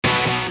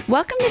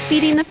Welcome to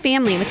Feeding the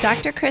Family with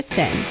Dr.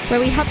 Kristen,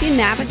 where we help you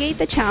navigate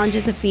the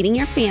challenges of feeding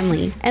your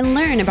family and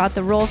learn about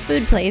the role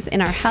food plays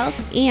in our health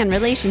and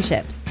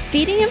relationships.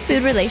 Feeding and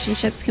food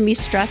relationships can be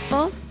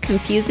stressful,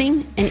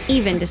 confusing, and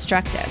even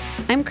destructive.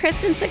 I'm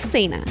Kristen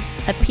Saxena,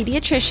 a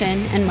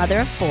pediatrician and mother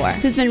of 4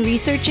 who's been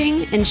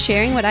researching and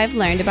sharing what I've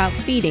learned about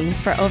feeding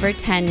for over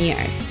 10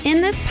 years. In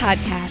this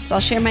podcast, I'll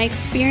share my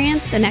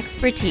experience and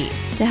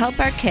expertise to help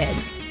our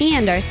kids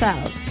and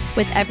ourselves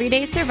with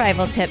everyday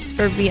survival tips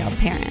for real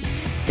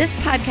parents. This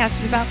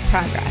podcast is about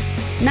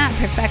progress, not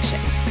perfection.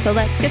 So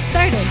let's get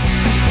started.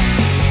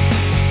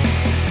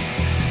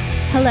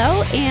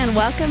 Hello and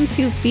welcome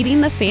to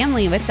Feeding the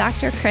Family with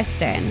Dr.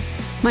 Kristen.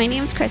 My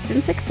name is Kristen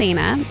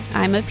Saxena.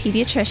 I'm a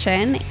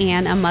pediatrician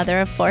and a mother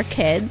of 4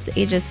 kids,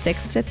 ages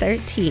 6 to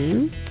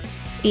 13.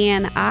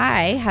 And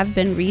I have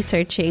been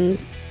researching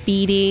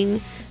feeding,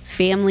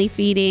 family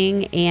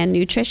feeding, and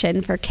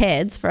nutrition for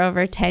kids for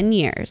over 10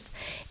 years.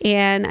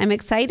 And I'm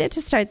excited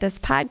to start this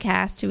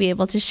podcast to be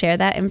able to share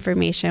that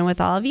information with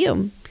all of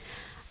you.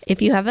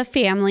 If you have a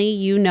family,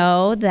 you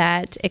know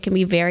that it can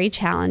be very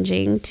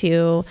challenging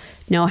to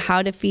know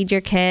how to feed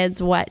your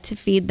kids, what to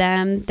feed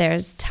them.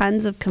 There's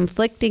tons of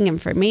conflicting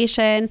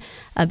information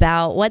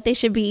about what they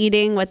should be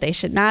eating, what they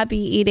should not be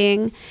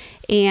eating.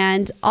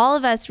 And all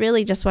of us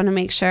really just want to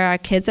make sure our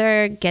kids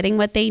are getting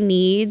what they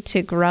need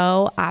to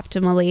grow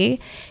optimally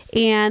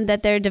and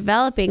that they're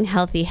developing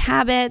healthy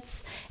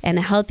habits and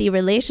a healthy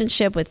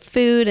relationship with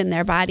food and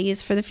their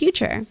bodies for the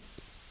future.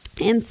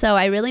 And so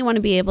I really want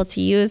to be able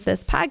to use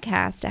this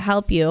podcast to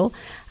help you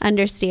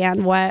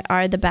understand what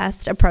are the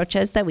best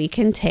approaches that we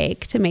can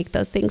take to make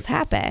those things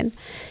happen.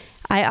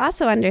 I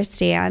also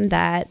understand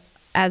that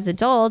as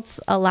adults,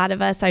 a lot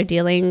of us are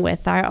dealing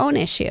with our own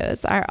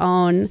issues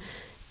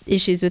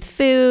with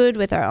food,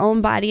 with our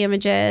own body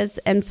images.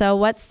 And so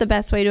what's the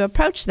best way to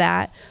approach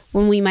that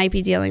when we might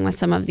be dealing with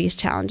some of these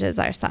challenges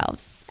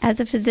ourselves? As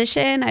a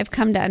physician, I've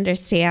come to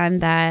understand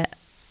that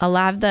a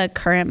lot of the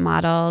current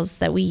models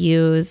that we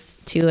use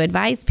to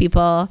advise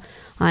people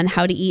on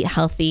how to eat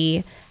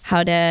healthy,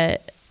 how to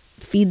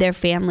feed their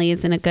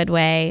families in a good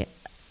way,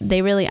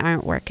 they really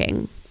aren't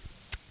working.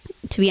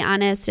 To be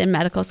honest, in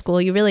medical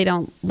school, you really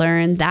don't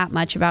learn that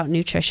much about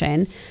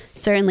nutrition,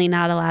 certainly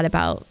not a lot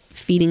about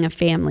feeding a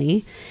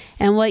family.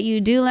 And what you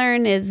do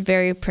learn is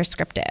very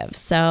prescriptive.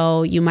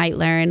 So you might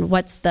learn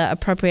what's the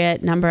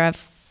appropriate number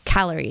of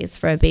calories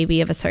for a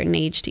baby of a certain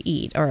age to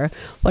eat, or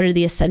what are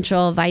the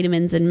essential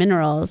vitamins and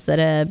minerals that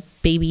a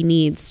baby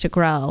needs to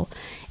grow.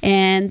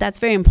 And that's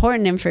very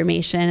important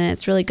information, and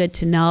it's really good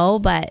to know,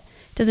 but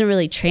it doesn't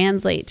really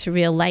translate to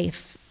real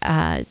life,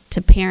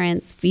 to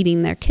parents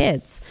feeding their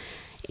kids.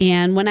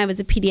 And when I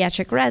was a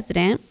pediatric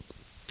resident,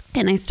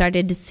 and I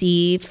started to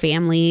see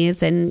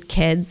families and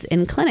kids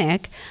in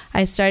clinic,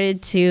 I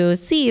started to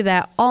see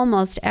that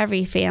almost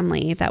every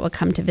family that would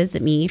come to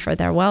visit me for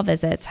their well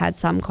visits had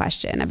some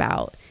question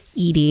about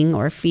eating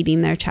or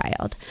feeding their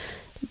child.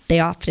 They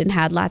often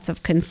had lots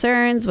of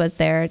concerns. Was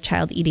their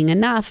child eating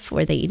enough?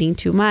 Were they eating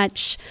too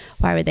much?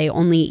 Why were they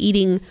only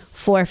eating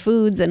 4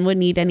 foods and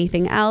wouldn't eat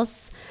anything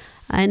else?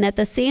 And at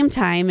the same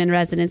time in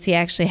residency, I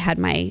actually had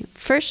my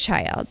first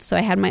child. So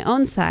I had my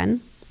own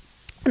son.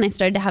 And I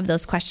started to have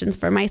those questions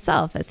for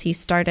myself as he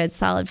started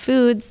solid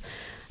foods.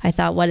 I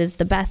thought, what is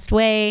the best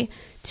way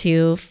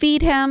to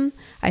feed him?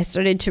 I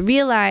started to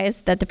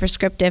realize that the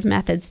prescriptive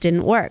methods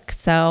didn't work.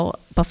 So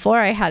before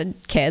I had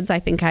kids, I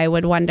think I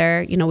would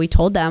wonder, we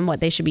told them what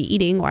they should be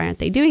eating. Why aren't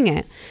they doing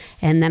it?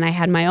 And then I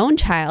had my own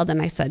child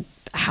and I said,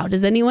 how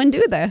does anyone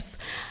do this?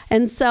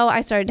 And so I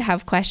started to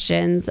have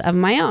questions of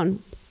my own.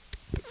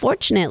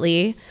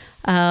 Fortunately,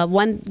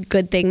 one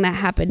good thing that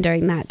happened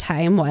during that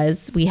time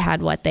was we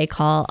had what they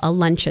call a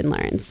lunch and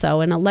learn.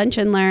 So in a lunch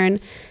and learn,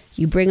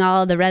 you bring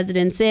all the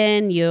residents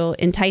in, you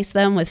entice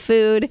them with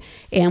food,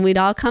 and we'd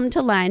all come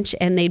to lunch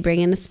and they'd bring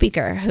in a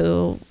speaker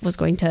who was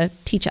going to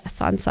teach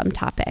us on some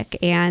topic.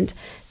 And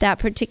that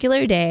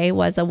particular day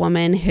was a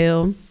woman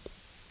who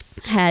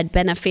had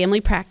been a family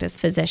practice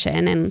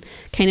physician and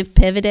kind of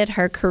pivoted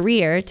her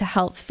career to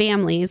help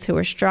families who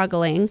were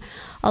struggling,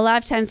 a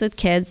lot of times with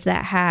kids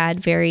that had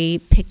very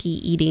picky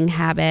eating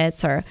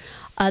habits or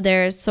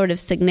other sort of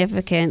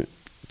significant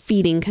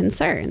feeding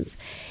concerns.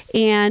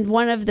 And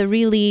one of the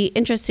really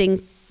interesting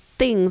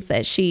things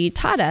that she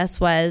taught us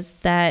was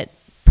that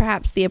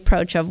perhaps the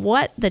approach of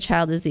what the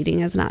child is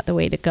eating is not the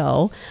way to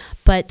go,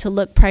 but to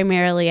look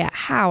primarily at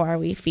how are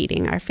we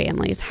feeding our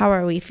families, how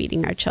are we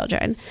feeding our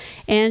children.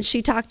 And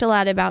she talked a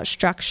lot about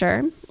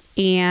structure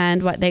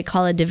and what they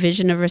call a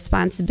division of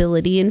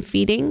responsibility in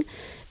feeding.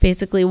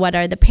 Basically, what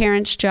are the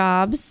parents'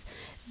 jobs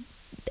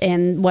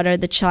and what are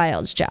the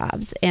child's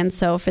jobs? And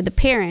so for the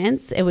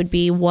parents, it would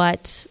be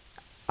what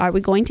are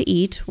we going to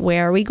eat,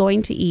 where are we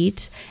going to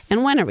eat,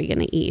 and when are we going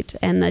to eat?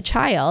 And the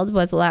child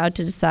was allowed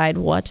to decide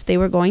what they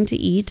were going to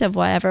eat of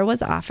whatever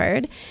was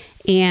offered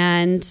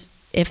and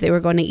if they were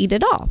going to eat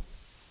at all.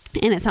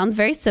 And it sounds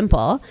very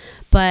simple,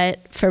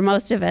 but for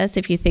most of us,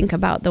 if you think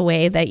about the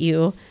way that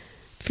you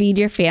feed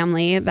your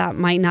family, that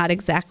might not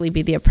exactly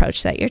be the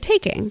approach that you're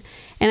taking.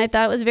 And I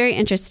thought it was very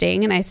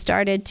interesting, and I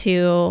started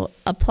to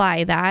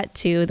apply that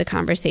to the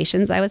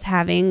conversations I was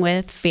having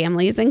with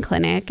families in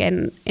clinic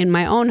and in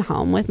my own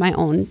home with my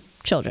own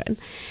children.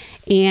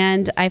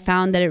 And I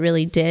found that it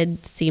really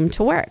did seem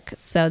to work.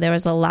 So there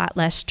was a lot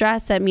less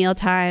stress at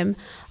mealtime,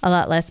 a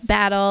lot less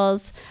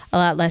battles, a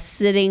lot less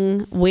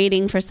sitting,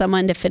 waiting for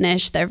someone to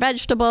finish their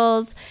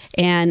vegetables,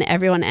 and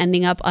everyone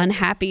ending up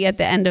unhappy at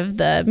the end of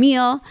the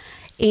meal.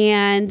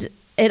 And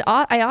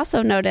I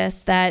also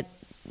noticed that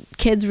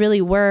kids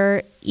really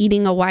were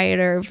eating a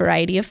wider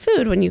variety of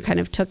food when you kind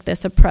of took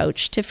this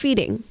approach to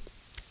feeding.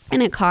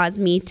 And it caused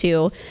me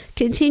to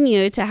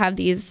continue to have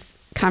these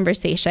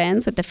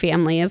conversations with the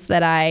families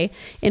that I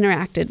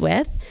interacted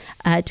with,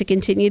 to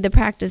continue the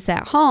practice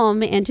at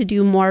home and to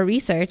do more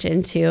research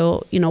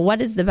into,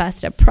 what is the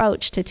best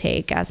approach to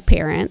take as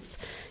parents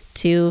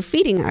to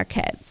feeding our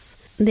kids.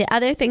 The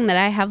other thing that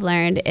I have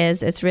learned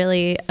is it's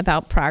really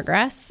about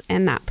progress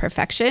and not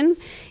perfection.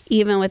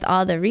 Even with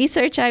all the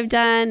research I've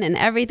done and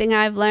everything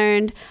I've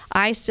learned,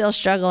 I still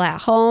struggle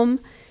at home.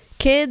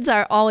 Kids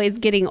are always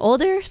getting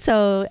older,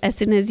 so as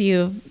soon as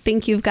you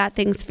think you've got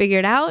things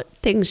figured out,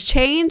 things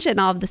change, and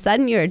all of a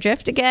sudden you're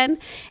adrift again.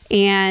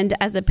 And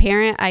as a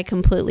parent, I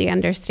completely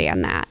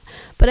understand that.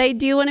 But I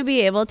do want to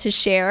be able to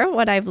share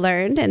what I've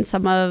learned and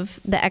some of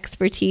the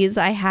expertise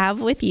I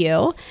have with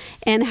you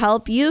and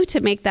help you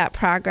to make that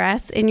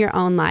progress in your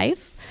own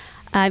life.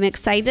 I'm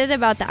excited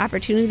about the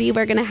opportunity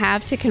we're going to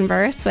have to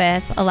converse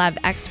with a lot of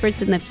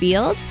experts in the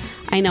field.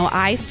 I know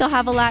I still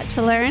have a lot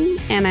to learn,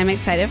 and I'm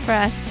excited for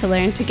us to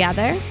learn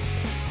together.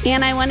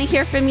 And I want to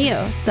hear from you.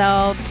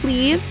 So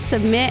please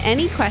submit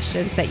any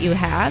questions that you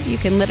have. You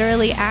can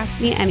literally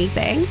ask me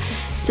anything.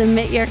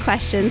 Submit your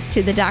questions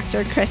to the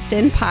Dr.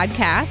 Kristen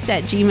podcast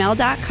at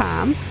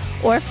gmail.com,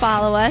 or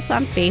follow us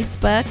on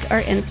Facebook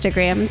or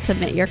Instagram and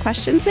submit your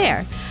questions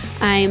there.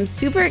 I'm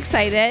super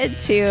excited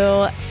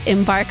to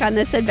embark on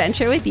this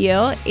adventure with you,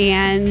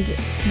 and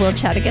we'll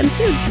chat again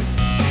soon.